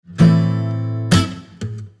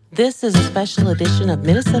This is a special edition of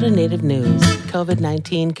Minnesota Native News,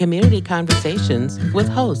 COVID-19 Community Conversations with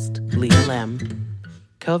host Leah Lem.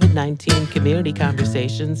 COVID-19 Community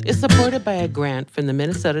Conversations is supported by a grant from the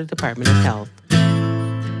Minnesota Department of Health.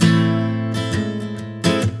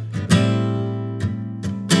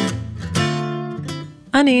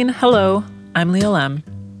 Anin, hello, I'm Leah Lem.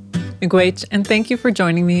 Miigwech, and thank you for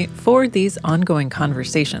joining me for these ongoing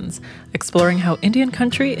conversations, exploring how Indian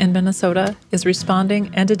country in Minnesota is responding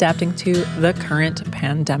and adapting to the current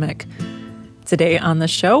pandemic. Today on the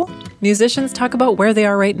show, musicians talk about where they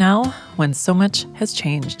are right now when so much has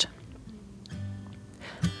changed.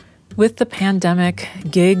 With the pandemic,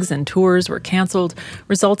 gigs and tours were canceled,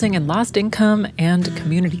 resulting in lost income and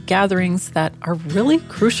community gatherings that are really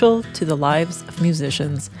crucial to the lives of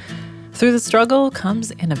musicians. Through the struggle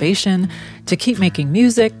comes innovation to keep making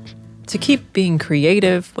music, to keep being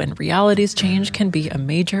creative when realities change can be a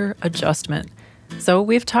major adjustment. So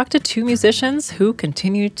we've talked to two musicians who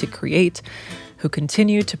continue to create, who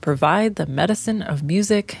continue to provide the medicine of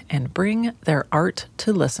music and bring their art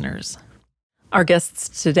to listeners. Our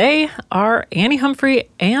guests today are Annie Humphrey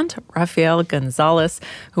and Rafael Gonzalez,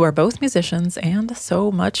 who are both musicians and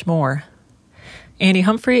so much more. Annie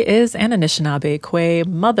Humphrey is an Anishinaabe Kwe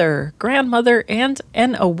mother, grandmother, and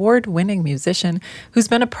an award-winning musician who's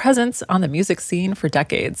been a presence on the music scene for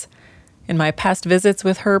decades. In my past visits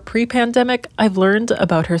with her pre-pandemic, I've learned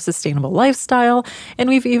about her sustainable lifestyle, and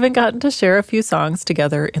we've even gotten to share a few songs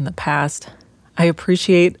together in the past. I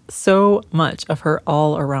appreciate so much of her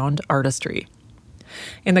all-around artistry.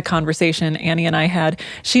 In the conversation Annie and I had,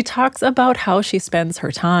 she talks about how she spends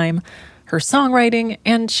her time, her songwriting,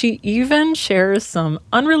 and she even shares some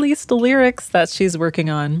unreleased lyrics that she's working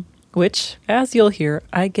on, which, as you'll hear,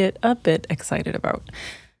 I get a bit excited about.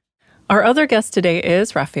 Our other guest today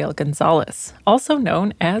is Rafael Gonzalez, also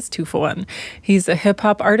known as 2-for-1. He's a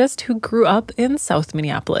hip-hop artist who grew up in South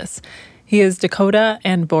Minneapolis. He is Dakota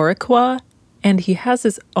and Boricua, and he has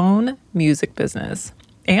his own music business.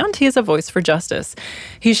 And he is a voice for justice.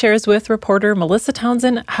 He shares with reporter Melissa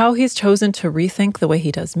Townsend how he's chosen to rethink the way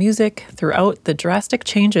he does music throughout the drastic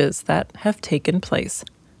changes that have taken place.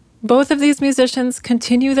 Both of these musicians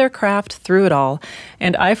continue their craft through it all,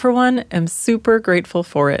 and I, for one, am super grateful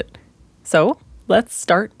for it. So let's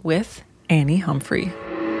start with Annie Humphrey.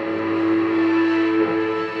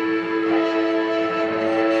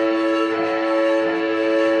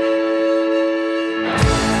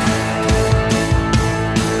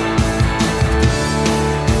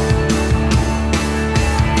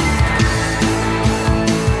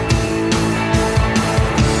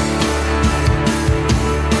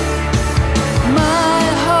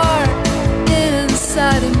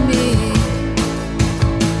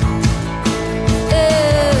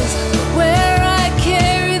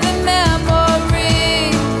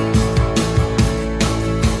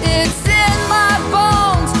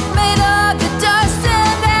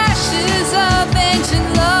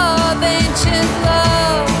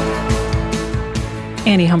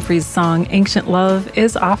 Annie Humphrey's song Ancient Love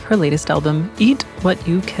is off her latest album, Eat What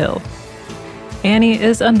You Kill. Annie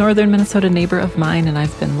is a northern Minnesota neighbor of mine, and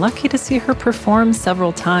I've been lucky to see her perform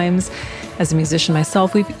several times. As a musician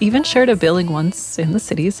myself, we've even shared a billing once in the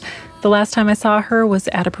cities. The last time I saw her was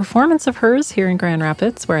at a performance of hers here in Grand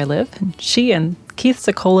Rapids, where I live. And she and Keith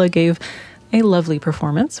Secola gave a lovely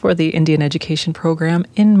performance for the Indian Education Program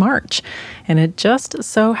in March. And it just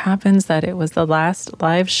so happens that it was the last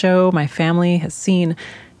live show my family has seen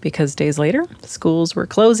because days later, schools were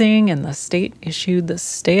closing and the state issued the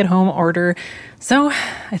stay-at-home order. So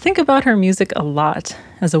I think about her music a lot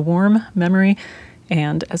as a warm memory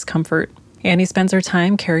and as comfort. Annie spends her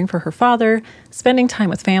time caring for her father, spending time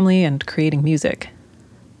with family, and creating music.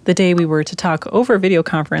 The day we were to talk over video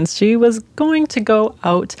conference, she was going to go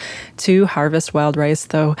out to harvest wild rice,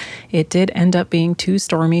 though it did end up being too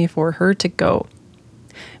stormy for her to go.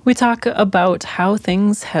 We talk about how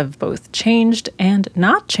things have both changed and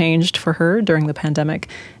not changed for her during the pandemic,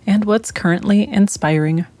 and what's currently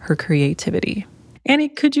inspiring her creativity. Annie,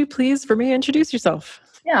 could you please, for me, introduce yourself?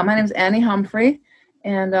 Yeah, my name is Annie Humphrey,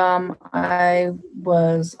 and I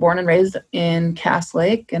was born and raised in Cass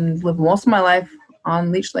Lake and lived most of my life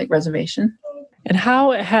on Leech Lake Reservation. And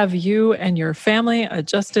how have you and your family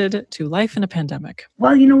adjusted to life in a pandemic?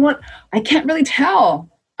 Well, you know what? I can't really tell.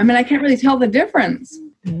 I can't really tell the difference.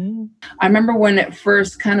 Mm-hmm. I remember when it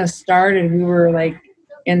first kind of started, we were like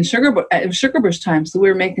in sugarbush time. So we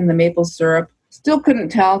were making the maple syrup. Still couldn't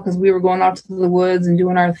tell because we were going out to the woods and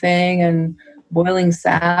doing our thing and boiling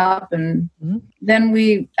sap. And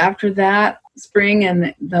then after that, spring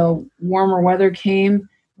and the warmer weather came.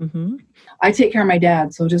 Mm-hmm. I take care of my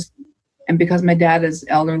dad. So just And because my dad is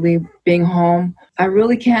elderly, being home, I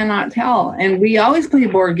really cannot tell. And we always play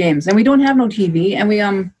board games, and we don't have no TV. And we,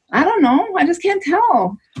 I don't know. I just can't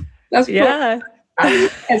tell. That's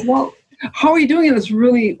as well. How are you doing in this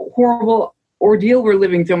really horrible ordeal we're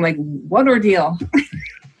living through? I'm like, what ordeal?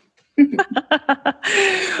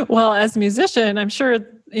 Well, as a musician, I'm sure,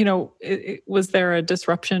 was there a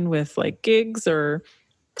disruption with like gigs or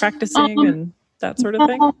practicing and that sort of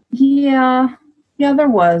thing? Yeah, there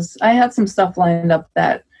was. I had some stuff lined up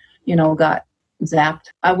that, got zapped.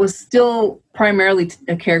 I was still primarily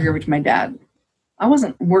a caregiver to my dad. I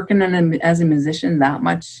wasn't working as a musician that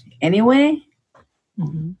much anyway.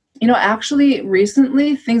 Mm-hmm. Actually,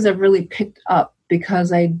 recently, things have really picked up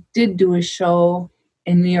because I did do a show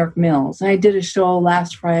in New York Mills. I did a show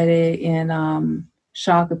last Friday in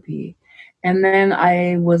Shakopee. And then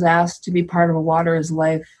I was asked to be part of a Water is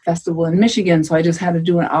Life festival in Michigan. So I just had to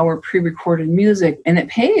do an hour pre-recorded music, and it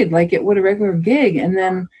paid like it would a regular gig. And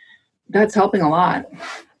then that's helping a lot.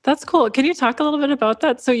 That's cool. Can you talk a little bit about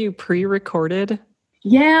that? So you pre-recorded?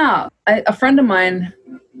 Yeah. A friend of mine,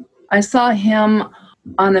 I saw him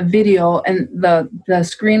on a video, and the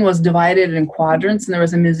screen was divided in quadrants, and there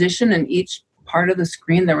was a musician in each part of the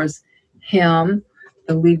screen. There was him,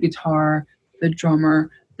 the lead guitar, the drummer,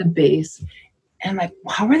 the bass. And like,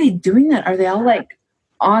 how are they doing that? Are they all like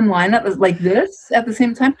online like this at the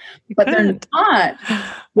same time? But they're not.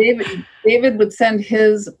 David would send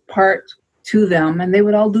his part to them, and they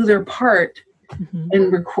would all do their part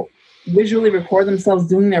and visually record themselves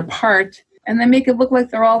doing their part, and then make it look like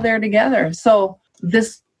they're all there together. So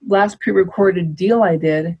this last pre-recorded deal I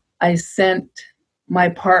did, I sent my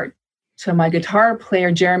part to my guitar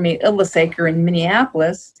player, Jeremy Illisaker in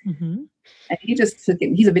Minneapolis. Mm-hmm. And he just took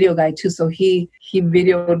it. He's a video guy too. So he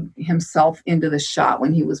videoed himself into the shot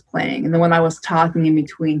when he was playing. And then when I was talking in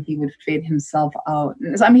between, he would fade himself out.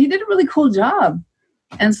 And he did a really cool job.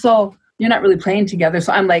 And so you're not really playing together.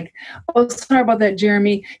 So I'm like, oh, sorry about that,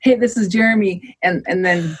 Jeremy. Hey, this is Jeremy. And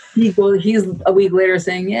then he's a week later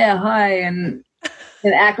saying, yeah, hi. And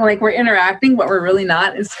acting like we're interacting, but we're really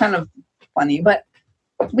not. It's kind of funny. But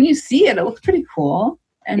when you see it, it looks pretty cool.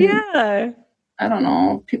 And yeah, I don't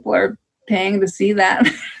know, people are paying to see that.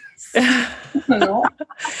 I don't know.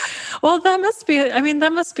 Well, that must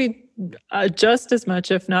be just as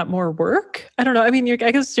much, if not more work. I don't know. I mean,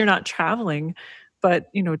 I guess you're not traveling,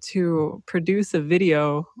 but to produce a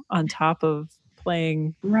video on top of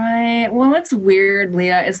playing. Right. Well, it's weird,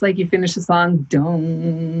 Leah. It's like you finish the song,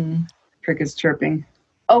 dong, crickets chirping.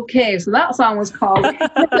 Okay, so that song was called, it's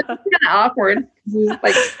kind of awkward.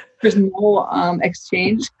 Like, there's no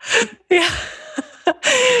exchange. Yeah.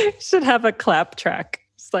 You should have a clap track.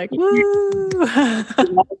 It's like, woo!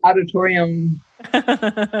 Auditorium.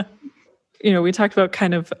 We talked about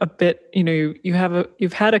kind of a bit,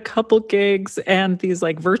 you've had a couple gigs and these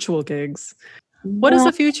like virtual gigs. What does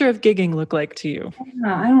the future of gigging look like to you?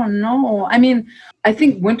 I don't know. I mean, I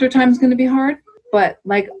think wintertime is going to be hard, but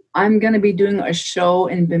like I'm going to be doing a show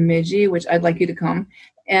in Bemidji, which I'd like you to come.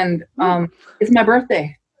 And it's my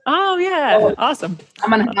birthday. Oh, yeah. So awesome. I'm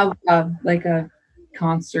going to have like a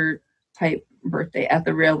concert type birthday at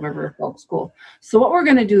the Rail River Folk School. So what we're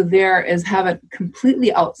going to do there is have it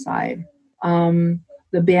completely outside. The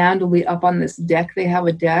band will be up on this deck. They have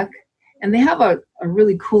a deck, and they have a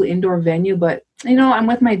really cool indoor venue, but I'm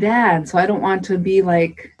with my dad, so I don't want to be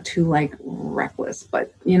like too like reckless,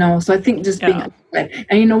 but so I think just being outside.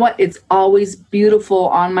 And you know what? It's always beautiful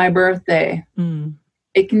on my birthday. Mm.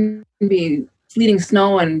 It can be sleeting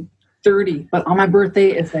snow and 30, but on my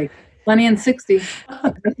birthday it's like plenty and 60.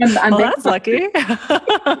 That's lucky.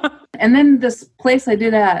 And then this place I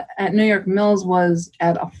did at New York Mills was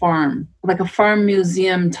at a farm, like a farm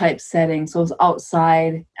museum type setting. So it was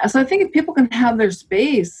outside. So I think if people can have their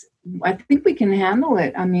space, I think we can handle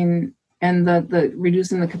it. I mean, and the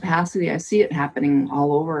reducing the capacity, I see it happening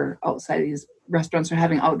all over outside. These restaurants are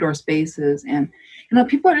having outdoor spaces, and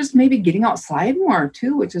people are just maybe getting outside more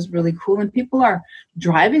too, which is really cool. And people are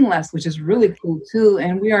driving less, which is really cool too.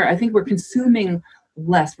 And I think we're consuming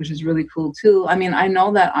less, which is really cool too. I mean, I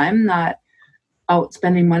know that I'm not out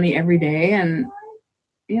spending money every day, and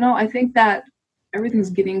I think that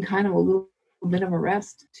everything's getting kind of a little bit of a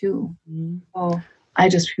rest too. Mm-hmm. So I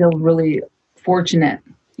just feel really fortunate,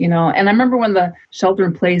 and I remember when the shelter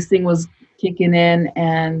in place thing was kicking in,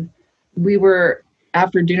 and we were,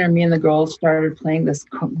 after dinner, me and the girls started playing this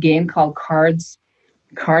game called Cards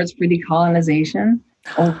for Decolonization.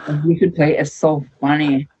 Oh, we should play. It's so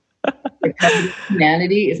funny. Because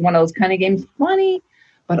Humanity is one of those kind of games, funny,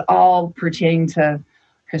 but all pertaining to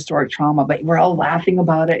historic trauma. But we're all laughing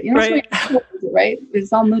about it. Right. Right?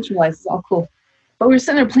 It's all neutralized. It's all cool. But we were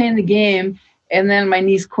sitting there playing the game, and then my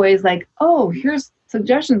niece Koi is like, oh, here's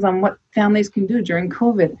suggestions on what families can do during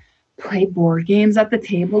COVID. Play board games at the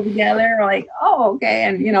table together. We're like, oh, okay.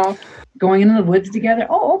 And, going into the woods together.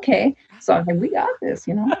 Oh, okay. So I was like, we got this,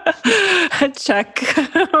 Check.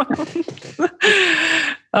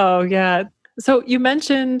 Oh, yeah. So you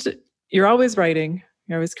mentioned you're always writing,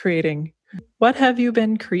 you're always creating. What have you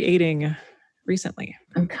been creating recently?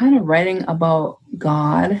 I'm kind of writing about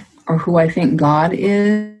God, or who I think God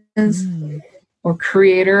is, or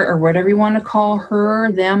creator, or whatever you want to call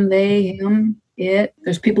her, them, they, him, it.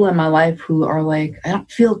 There's people in my life who are like, I don't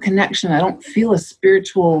feel a connection. I don't feel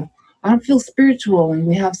spiritual. And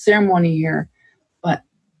we have ceremony here. But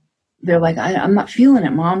they're like, I'm not feeling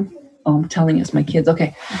it, Mom. Oh, I'm telling you, it's my kids.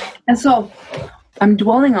 Okay. And so I'm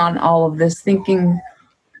dwelling on all of this, thinking,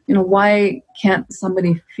 why can't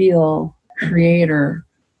somebody feel creator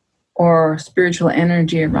or spiritual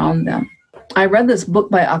energy around them? I read this book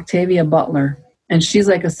by Octavia Butler, and she's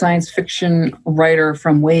like a science fiction writer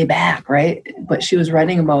from way back, right? But she was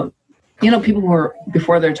writing about, people who are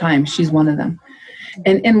before their time. She's one of them.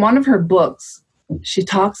 And in one of her books, she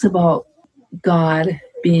talks about God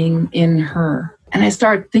being in her. And I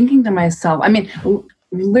started thinking to myself,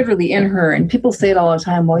 literally in her. And people say it all the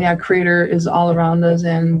time, well, yeah, creator is all around us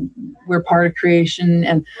and we're part of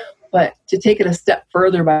creation. But to take it a step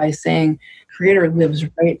further by saying creator lives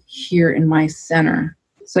right here in my center.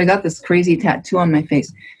 So I got this crazy tattoo on my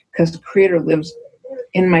face because creator lives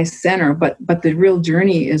in my center. But the real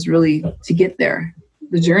journey is really to get there.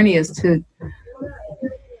 The journey is to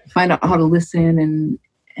find out how to listen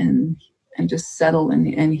and just settle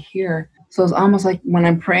and hear. So it's almost like when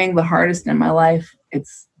I'm praying the hardest in my life,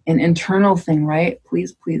 it's an internal thing, right?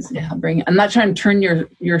 Please, bring it. I'm not trying to turn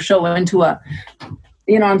your show into a,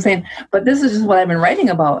 what I'm saying? But this is just what I've been writing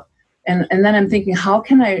about. And then I'm thinking, how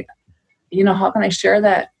can I share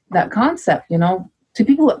that concept, to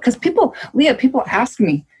people? Because people ask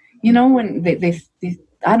me, when they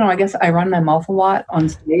I don't know, I guess I run my mouth a lot on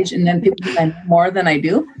stage, and then people think I know more than I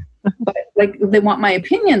do. But like they want my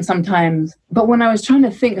opinion sometimes. But when I was trying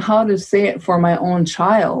to think how to say it for my own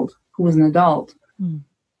child, who was an adult,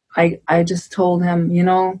 I just told him,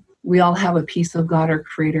 we all have a piece of God or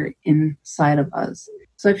creator inside of us.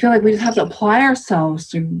 So I feel like we just have to apply ourselves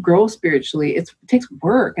to grow spiritually. It takes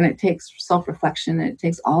work, and it takes self-reflection, and it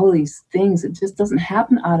takes all of these things. It just doesn't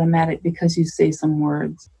happen automatic because you say some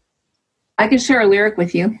words. I can share a lyric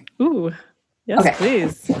with you. Ooh, yes, okay.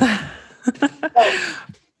 Please.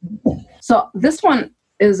 So this one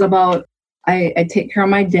is about, I take care of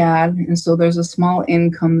my dad, and so there's a small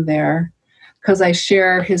income there because I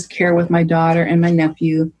share his care with my daughter and my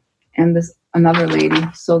nephew and this another lady,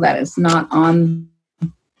 so that it's not on,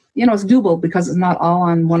 it's doable because it's not all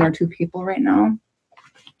on one or two people right now.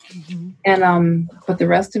 Mm-hmm. And but the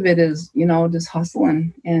rest of it is, just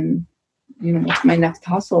hustling and what's my next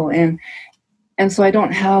hustle, and so I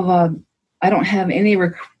don't have any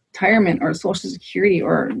retirement or Social Security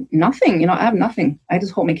or nothing. I have nothing. I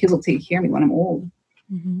just hope my kids will take care of me when I'm old.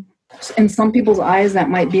 Mm-hmm. In some people's eyes, that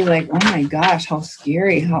might be like, oh my gosh, how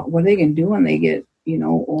scary! What are they gonna do when they get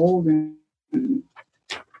old and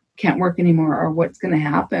can't work anymore, or what's gonna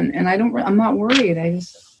happen? And I'm not worried. I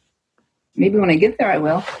just, maybe when I get there, I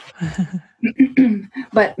will.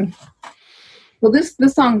 But well,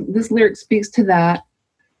 this lyric speaks to that,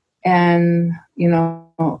 and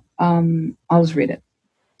I'll just read it.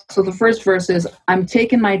 So the first verse is, I'm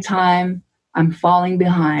taking my time, I'm falling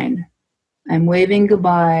behind, I'm waving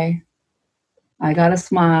goodbye, I gotta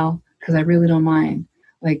smile because I really don't mind.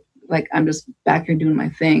 Like I'm just back here doing my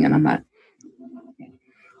thing, and I'm not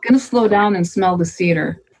gonna slow down and smell the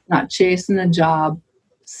cedar, not chasing a job,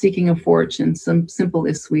 seeking a fortune, some simple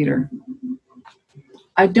is sweeter.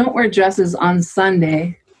 I don't wear dresses on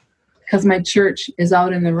Sunday because my church is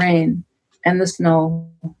out in the rain and the snow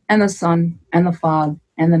and the sun and the fog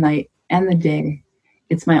and the night and the day.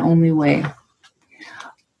 It's my only way.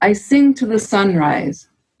 I sing to the sunrise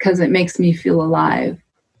because it makes me feel alive.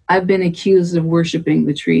 I've been accused of worshiping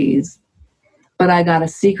the trees, but I got a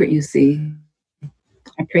secret, you see.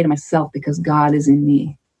 I pray to myself because God is in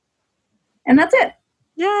me. And that's it.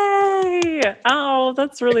 Yay! Oh,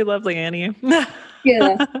 that's really lovely, Annie.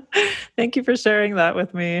 Yeah. Thank you for sharing that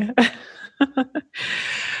with me.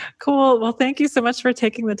 Cool. Well, thank you so much for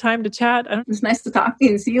taking the time to chat. It's nice to talk to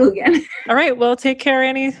you and see you again. All right. Well, take care,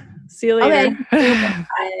 Annie. See you later. Okay.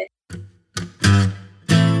 Bye.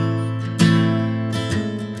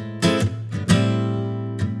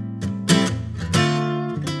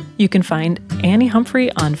 You can find Annie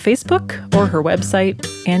Humphrey on Facebook or her website,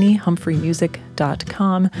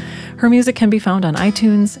 anniehumphreymusic.com. Her music can be found on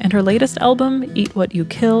iTunes, and her latest album, Eat What You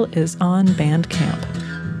Kill, is on Bandcamp.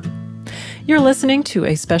 You're listening to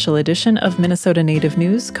a special edition of Minnesota Native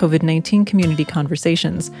News COVID-19 Community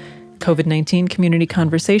Conversations. COVID-19 Community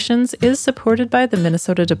Conversations is supported by the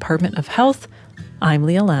Minnesota Department of Health. I'm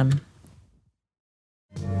Leah Lem.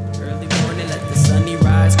 Early morning, let the sunny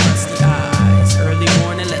rise, crusty eyes. Early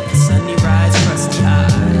morning, let the sunny rise, crusty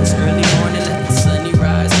eyes. Early morning, let the sunny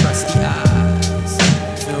rise, crusty eyes.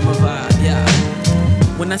 Feel my vibe, yeah.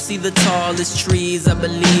 When I see the tallest trees, I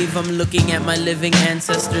believe I'm looking at my living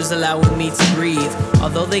ancestors allowing me to breathe.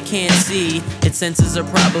 Although they can't see, its senses are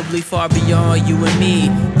probably far beyond you and me.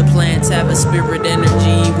 The plants have a spirit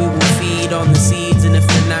energy, we will feed on the seeds, and if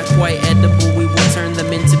they're not quite edible, we will turn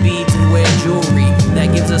them into beads and wear jewelry.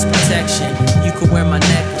 That gives us protection. You could wear my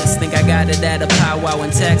necklace. Think I got it at a powwow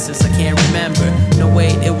in Texas. I can't remember. No,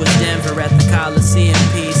 wait, it was Denver at the Coliseum.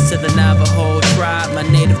 Peace to the Navajo tribe, my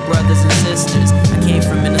native brothers and sisters. I came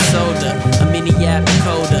from Minnesota, a mini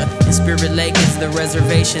Dakota. And Spirit Lake is the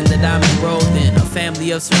reservation that I'm enrolled in. A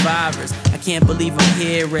family of survivors. I can't believe I'm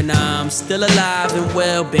here and I'm still alive and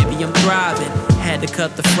well, baby, I'm thriving. Had to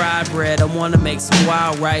cut the fried bread. I wanna make some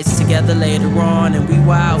wild rice together later on, and we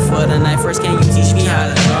wild for the night. First, can you teach me how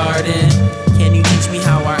to garden? Can you teach me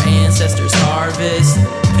how our ancestors harvest?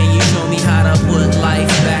 Can you show me how to put life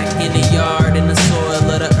back in the yard, in the soil of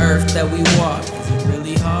the earth that we walk? Is it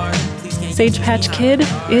really hard? Sage Patch Kid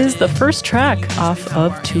is the first track off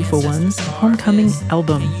of 2 for 1's Homecoming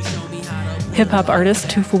album. Hip-hop artist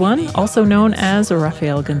 2 for 1, also known as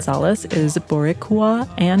Rafael Gonzalez, is Boricua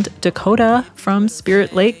and Dakota from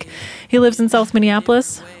Spirit Lake. He lives in South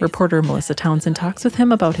Minneapolis. Reporter Melissa Townsend talks with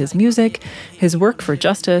him about his music, his work for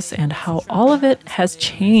justice, and how all of it has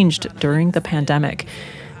changed during the pandemic.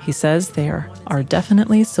 He says there are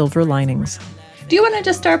definitely silver linings. Do you want to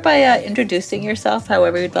just start by introducing yourself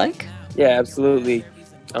however you'd like? Yeah, absolutely.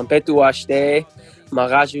 Petuashte,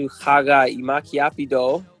 Maraju Chaga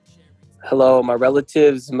Imakiapido. Hello, my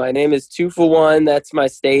relatives. My name is 2 for 1. That's my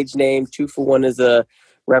stage name. 2 for 1 is a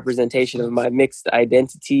representation of my mixed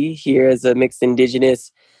identity here as a mixed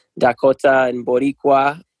indigenous Dakota and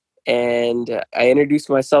Boricua. And I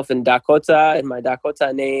introduced myself in Dakota, and my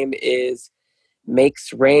Dakota name is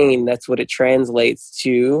Makes Rain. That's what it translates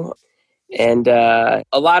to. And a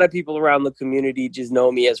lot of people around the community just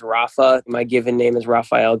know me as Rafa. My given name is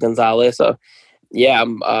Rafael Gonzalez. So, yeah,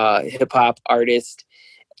 I'm a hip-hop artist,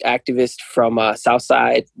 activist from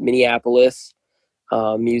Southside, Minneapolis,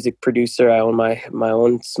 music producer. I own my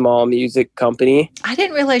own small music company. I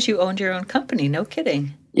didn't realize you owned your own company. No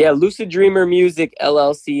kidding. Yeah, Lucid Dreamer Music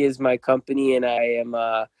LLC is my company, and I am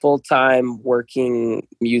a full-time working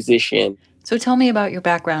musician. So tell me about your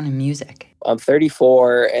background in music. I'm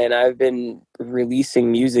 34, and I've been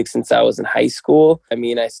releasing music since I was in high school. I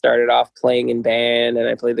mean, I started off playing in band, and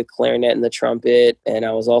I played the clarinet and the trumpet, and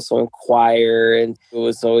I was also in choir, and it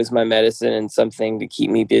was always my medicine and something to keep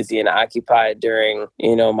me busy and occupied during,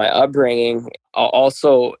 my upbringing.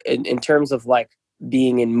 Also, in terms of like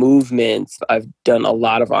being in movements, I've done a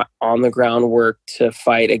lot of on-the-ground work to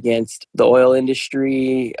fight against the oil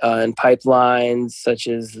industry and pipelines, such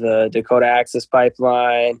as the Dakota Access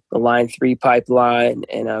Pipeline, the Line 3 pipeline,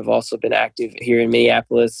 and I've also been active here in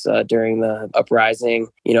Minneapolis during the uprising,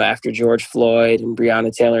 after George Floyd and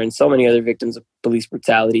Breonna Taylor and so many other victims of police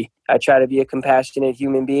brutality. I try to be a compassionate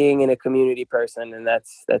human being and a community person, and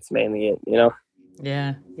that's mainly it,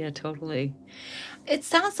 Yeah, totally. It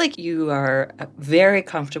sounds like you are very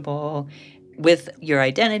comfortable with your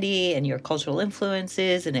identity and your cultural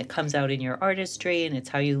influences, and it comes out in your artistry, and it's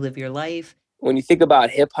how you live your life. When you think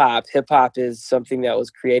about hip hop is something that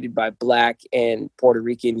was created by Black and Puerto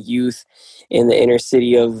Rican youth in the inner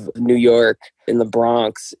city of New York, in the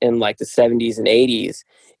Bronx, in like the 70s and 80s,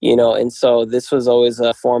 and so this was always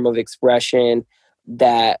a form of expression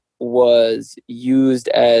that was used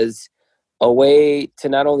as a way to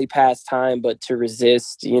not only pass time, but to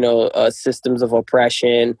resist, systems of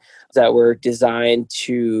oppression that were designed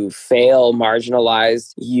to fail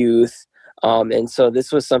marginalized youth. And so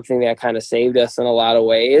this was something that kind of saved us in a lot of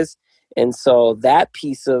ways. And so that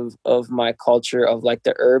piece of my culture, of like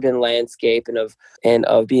the urban landscape and of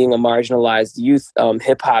being a marginalized youth,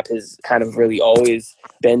 hip hop has kind of really always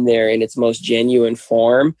been there in its most genuine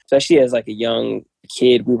form, especially as like a young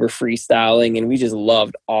kid. We were freestyling and we just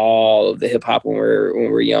loved all of the hip hop when we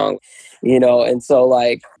were young, and so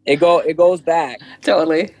like it goes back.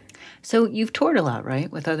 Totally. So you've toured a lot, right,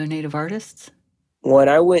 with other Native artists? When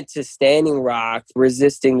I went to Standing Rock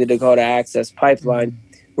resisting the Dakota Access Pipeline,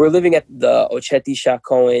 We were living at the Ocheti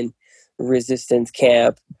Shakoan resistance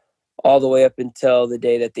camp all the way up until the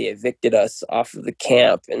day that they evicted us off of the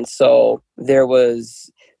camp. And so there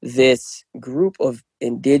was this group of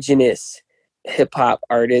indigenous hip hop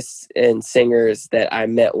artists and singers that I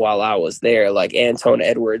met while I was there, like Antone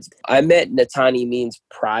Edwards. I met Natani Means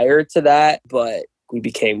prior to that, but we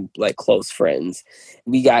became like close friends.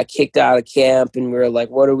 We got kicked out of camp and we were like,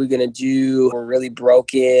 what are we going to do? We're really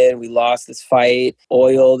broken. We lost this fight.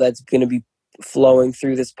 Oil that's going to be flowing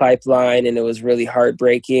through this pipeline, and it was really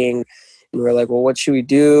heartbreaking. And we were like, well, what should we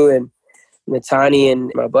do? And Natani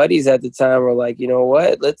and my buddies at the time were like, you know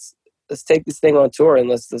what, let's take this thing on tour and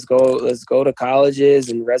let's go to colleges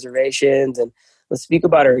and reservations and let's speak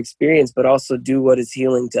about our experience, but also do what is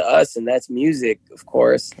healing to us, and that's music, of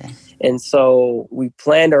course. Okay. And so we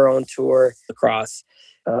planned our own tour across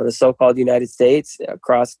the so-called United States,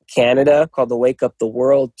 across Canada, called the Wake Up the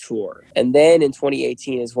World Tour. And then in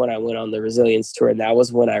 2018 is when I went on the Resilience Tour, and that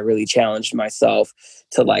was when I really challenged myself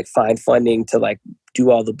to like find funding to like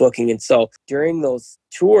do all the booking. And so during those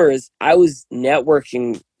tours, I was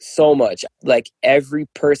networking so much. Like every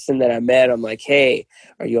person that I met, I'm like, hey,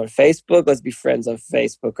 are you on Facebook? Let's be friends on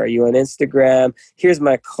Facebook. Are you on Instagram? Here's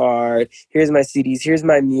my card. Here's my CDs. Here's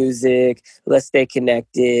my music. Let's stay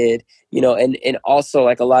connected. You know, and also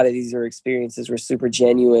like a lot of these experiences were super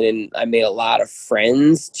genuine, and I made a lot of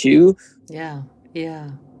friends too. Yeah,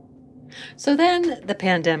 yeah. So then the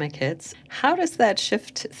pandemic hits. How does that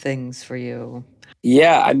shift things for you?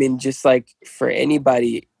 Yeah, I mean, just like for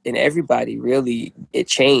anybody and everybody, really, it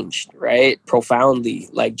changed, right? Profoundly,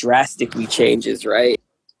 like drastically changes, right?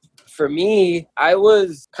 For me, I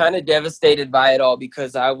was kind of devastated by it all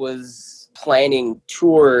because I was planning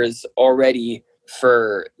tours already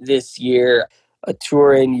for this year. A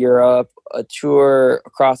tour in Europe, a tour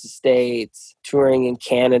across the States, touring in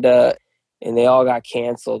Canada, and they all got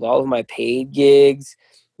canceled. All of my paid gigs,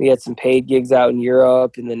 we had some paid gigs out in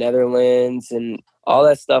Europe, in the Netherlands, and all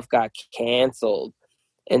that stuff got canceled.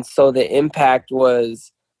 And so the impact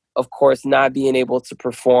was, of course, not being able to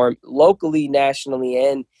perform locally, nationally,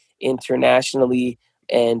 and internationally,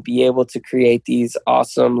 and be able to create these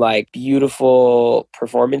awesome, like beautiful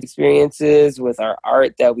performance experiences with our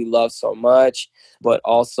art that we love so much. But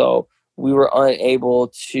also we were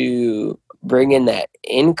unable to bring in that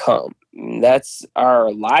income. That's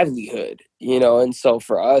our livelihood, you know? And so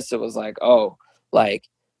for us, it was like, oh, like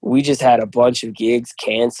we just had a bunch of gigs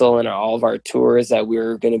cancel and all of our tours that we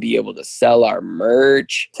were going to be able to sell our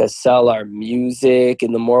merch, to sell our music.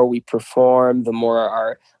 And the more we perform, the more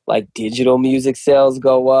our like digital music sales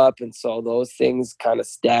go up. And so those things kind of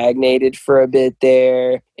stagnated for a bit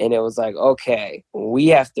there. And it was like, okay, we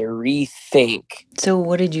have to rethink. So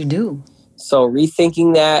what did you do? So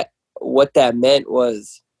rethinking that, what that meant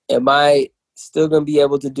was, am I still going to be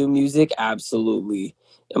able to do music? Absolutely.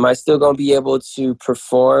 Am I still going to be able to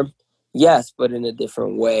perform? Yes, but in a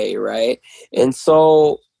different way, right? And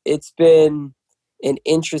so it's been an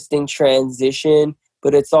interesting transition,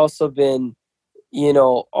 but it's also been, you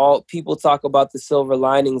know, all people talk about the silver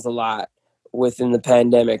linings a lot within the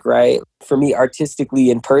pandemic, right? For me, artistically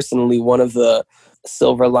and personally, one of the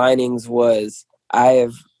silver linings was I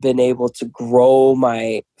have been able to grow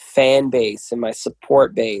my fan base and my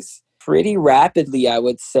support base pretty rapidly, I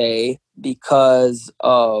would say, because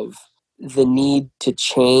of the need to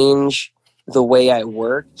change the way I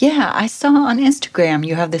work. Yeah, I saw on Instagram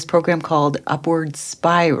you have this program called Upward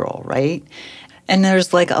Spiral, right? And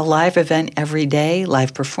there's like a live event every day,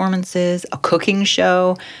 live performances, a cooking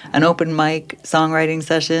show, an open mic, songwriting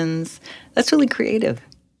sessions. That's really creative.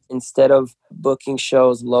 Instead of booking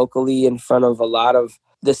shows locally in front of a lot of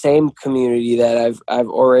the same community that I've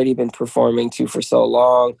already been performing to for so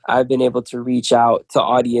long, I've been able to reach out to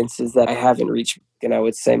audiences that I haven't reached. And I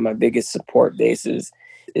would say my biggest support base is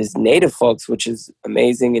Native folks, which is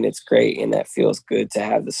amazing and it's great. And that feels good to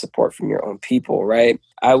have the support from your own people, right?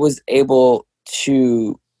 I was able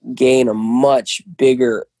to gain a much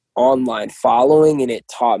bigger online following, and it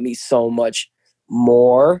taught me so much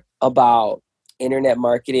more about internet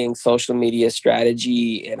marketing, social media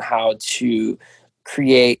strategy, and how to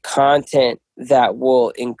create content that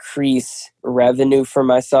will increase revenue for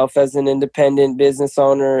myself as an independent business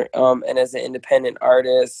owner, and as an independent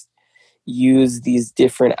artist. Use these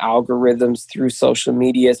different algorithms through social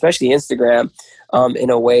media, especially Instagram,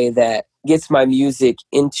 in a way that gets my music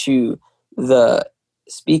into the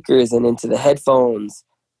speakers and into the headphones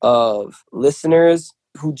of listeners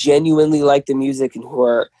who genuinely like the music and who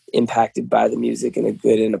are impacted by the music in a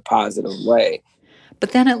good and a positive way.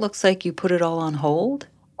 But then it looks like you put it all on hold?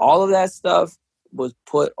 All of that stuff was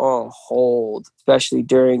put on hold, especially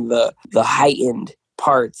during the heightened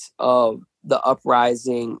parts of the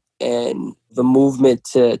uprising and the movement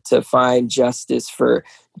to find justice for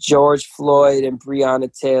George Floyd and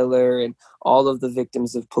Breonna Taylor and all of the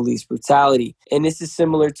victims of police brutality. And this is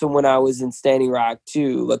similar to when I was in Standing Rock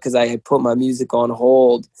too, because I had put my music on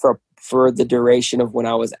hold for the duration of when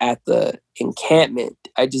I was at the encampment.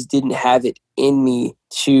 I just didn't have it in me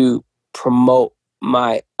to promote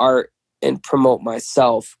my art and promote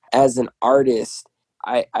myself as an artist.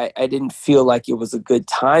 I didn't feel like it was a good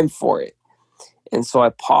time for it. And so I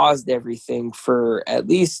paused everything for at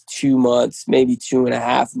least 2 months, maybe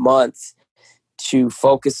 2.5 months, to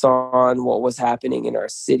focus on what was happening in our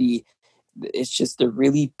city. It's just a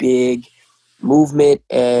really big movement.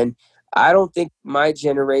 And I don't think my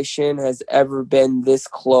generation has ever been this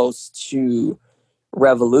close to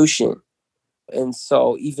revolution. And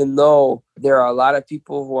so even though there are a lot of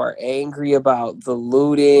people who are angry about the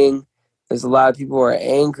looting, there's a lot of people who are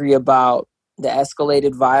angry about the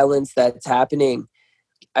escalated violence that's happening.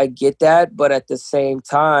 I get that, but at the same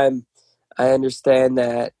time, I understand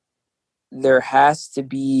that there has to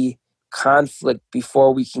be conflict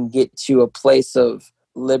before we can get to a place of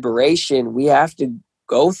liberation. We have to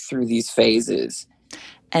go through these phases.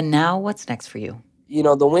 And now what's next for you? You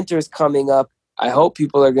know, the winter is coming up. I hope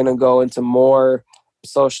people are going to go into more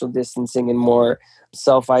social distancing and more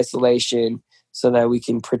self-isolation so that we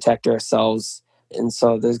can protect ourselves. And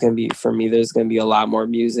so there's going to be a lot more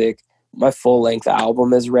music. My full-length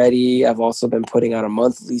album is ready. I've also been putting out a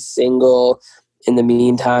monthly single in the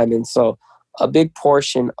meantime. And so a big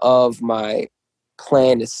portion of my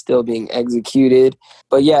plan is still being executed.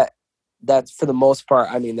 But yeah, that's for the most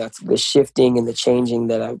part, I mean, that's the shifting and the changing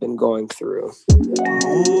that I've been going through. Ooh,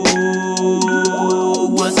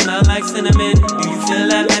 what smell like cinnamon? Do you feel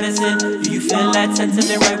that medicine? Do you feel that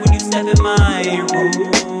sentiment right when you step in my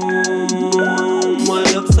room?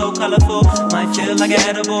 What looks so colorful? Might feel like an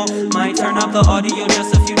edible. Might turn up the audio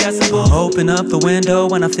just a few decibels. Open up the window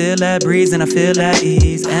when I feel that breeze and I feel that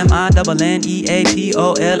ease. MINNEAPOLIS,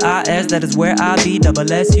 that is where I be. Double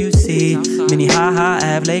SUC. Minnehaha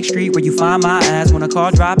Ave, Lake Street, where you find my ass. When a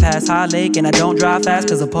car drive past High Lake and I don't drive fast,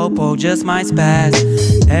 cause a popo just might spaz.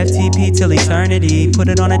 FTP till eternity. Put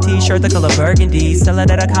it on a t-shirt, the color burgundy. Sell it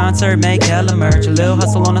at a concert, make hella merch. A little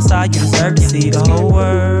hustle on the side, you deserve to see the whole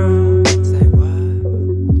world.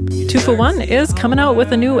 2 for 1 is coming out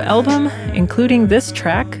with a new album, including this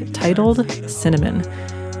track titled Cinnamon.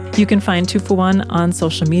 You can find 2 for 1 on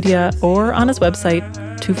social media or on his website,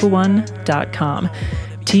 2for1.com.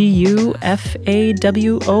 TUFAWON.com.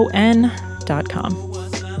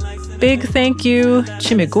 Big thank you,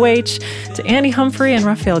 Chimigwech, to Andy Humphrey and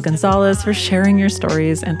Rafael Gonzalez for sharing your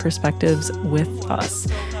stories and perspectives with us.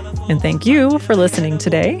 And thank you for listening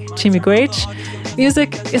today, Chimigwech.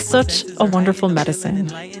 Music is such a wonderful medicine.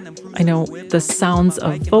 I know the sounds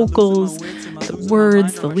of vocals, the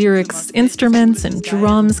words, the lyrics, instruments, and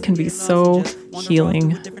drums can be so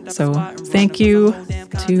healing. So thank you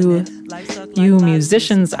to you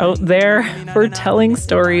musicians out there for telling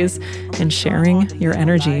stories and sharing your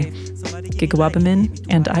energy. Gigawabamin,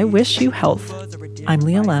 and I wish you health. I'm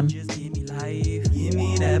Leah Lem.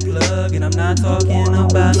 That plug, and I'm not talking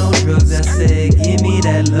about no drugs. I say, give me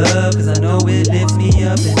that love, cause I know it lifts me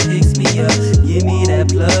up and picks me up. Give me that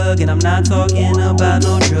plug, and I'm not talking about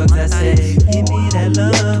no drugs. I say, give me that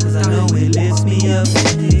love, cause I know it lifts me up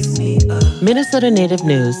and picks me up. Minnesota Native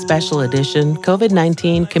News Special Edition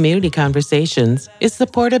COVID-19 Community Conversations is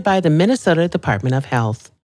supported by the Minnesota Department of Health.